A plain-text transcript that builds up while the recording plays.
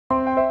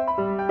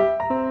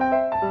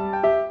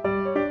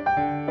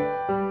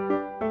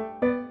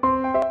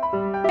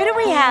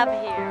we have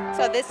here?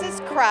 So this is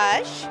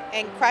Crush,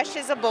 and Crush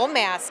is a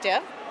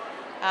Bullmastiff.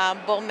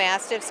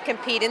 Bullmastiffs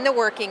compete in the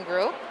working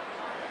group.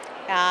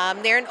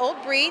 They're an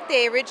old breed.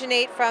 They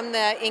originate from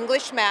the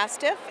English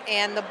Mastiff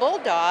and the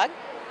Bulldog,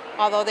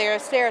 although they're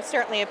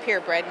certainly a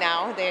purebred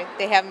now.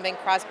 They haven't been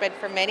crossbred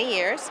for many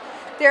years.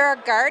 They're a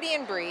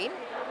guardian breed,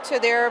 so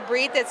they're a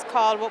breed that's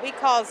called, what we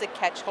call is a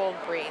catch-hold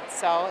breed.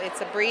 So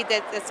it's a breed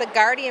it's a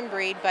guardian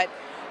breed, but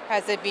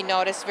as if you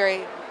notice,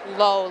 very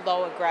low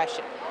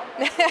aggression.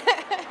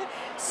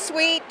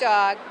 Sweet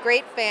dog,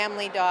 great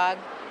family dog.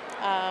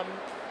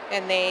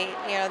 And they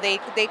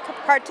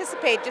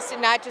participate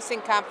not just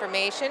in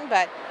conformation,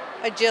 but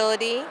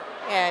agility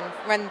and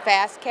run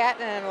fast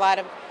cat and a lot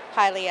of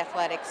highly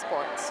athletic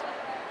sports.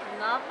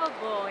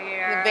 Lovable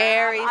here.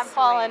 Very I'm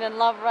falling in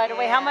love right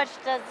away. Yeah. How much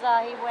does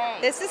he weigh?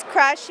 This is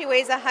Crush. He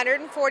weighs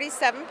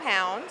 147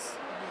 pounds.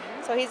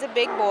 So he's a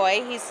big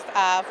boy. He's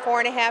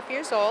 4.5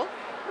 years old.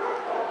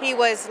 He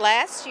was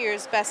last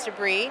year's best of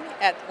breed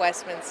at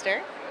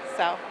Westminster.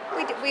 So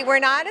we were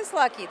not as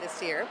lucky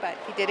this year, but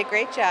he did a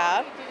great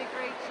job. He did a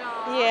great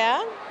job.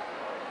 Yeah.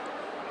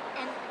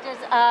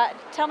 And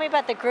tell me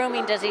about the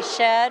grooming. Does he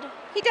shed?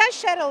 He does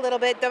shed a little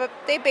bit.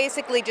 They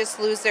basically just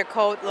lose their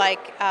coat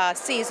like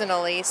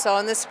seasonally. So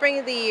in the spring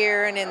of the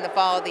year and in the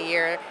fall of the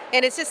year.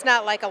 And it's just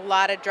not like a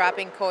lot of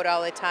dropping coat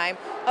all the time.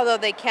 Although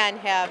they can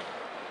have,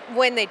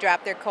 when they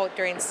drop their coat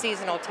during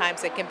seasonal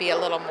times, it can be a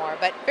little more.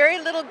 But very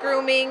little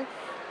grooming,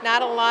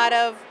 not a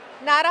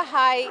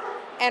high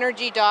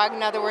energy dog.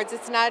 In other words,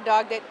 it's not a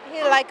dog that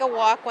he like a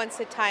walk once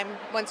or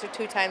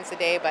 2 times a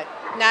day, but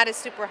not a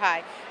super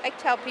high. I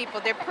tell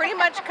people they're pretty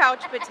much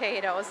couch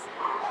potatoes.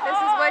 This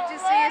is what you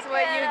see is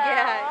what you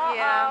get.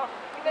 Yeah.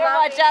 You better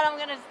watch out. I'm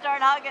going to start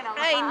hugging him.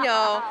 I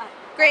know.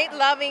 Great,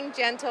 loving,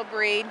 gentle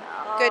breed.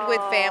 Good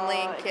with family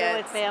and kids. Good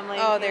with family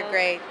and Oh, kids. they're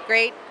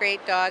great.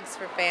 Great dogs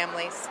for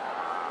families.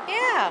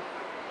 Yeah.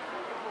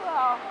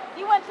 Well,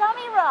 you want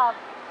tummy rub?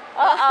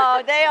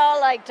 Uh-oh, they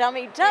all like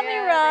tummy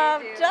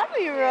rub,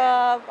 tummy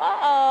rub.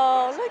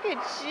 Uh-oh, look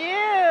at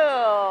you.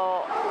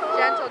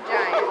 Gentle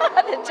giant.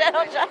 The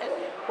gentle giant.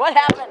 What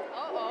happened?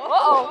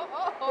 Uh-oh.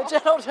 The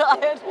gentle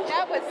giant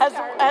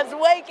has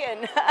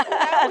wakened. It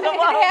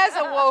has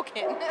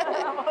awoken.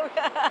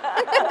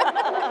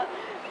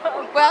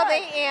 Well,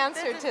 they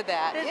answered to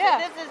that.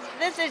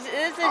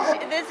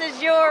 This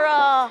is your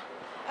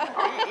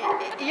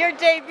your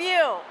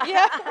debut.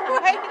 Yeah,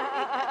 right.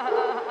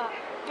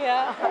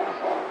 Yeah.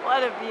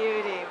 What a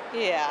beauty.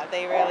 Yeah,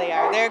 they really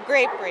are. They're a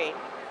great breed.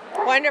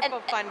 Wonderful,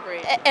 fun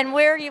breed. And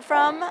where are you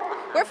from?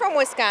 We're from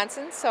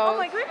Wisconsin, so oh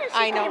my goodness,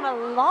 I you know. came a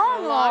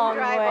long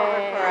drive way.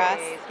 over for us.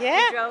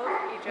 Yeah. You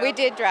drove? We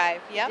did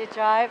drive. Yeah. You did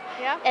drive?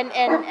 Yeah. And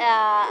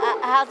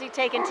how's he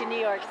taken to New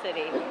York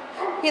City?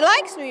 He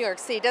likes New York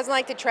City. Doesn't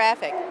like the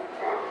traffic.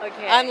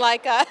 Okay.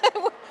 Unlike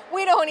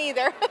we don't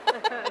either.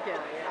 Yeah.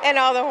 And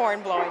all the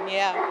horn blowing.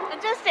 Yeah.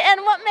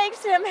 And what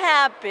makes him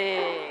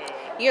happy?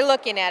 You're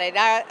looking at it.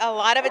 A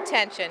lot of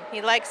attention.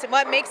 He likes it.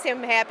 What makes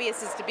him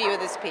happiest is to be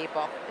with his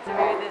people. It's a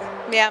very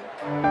Yeah.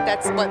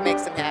 That's what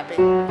makes him happy.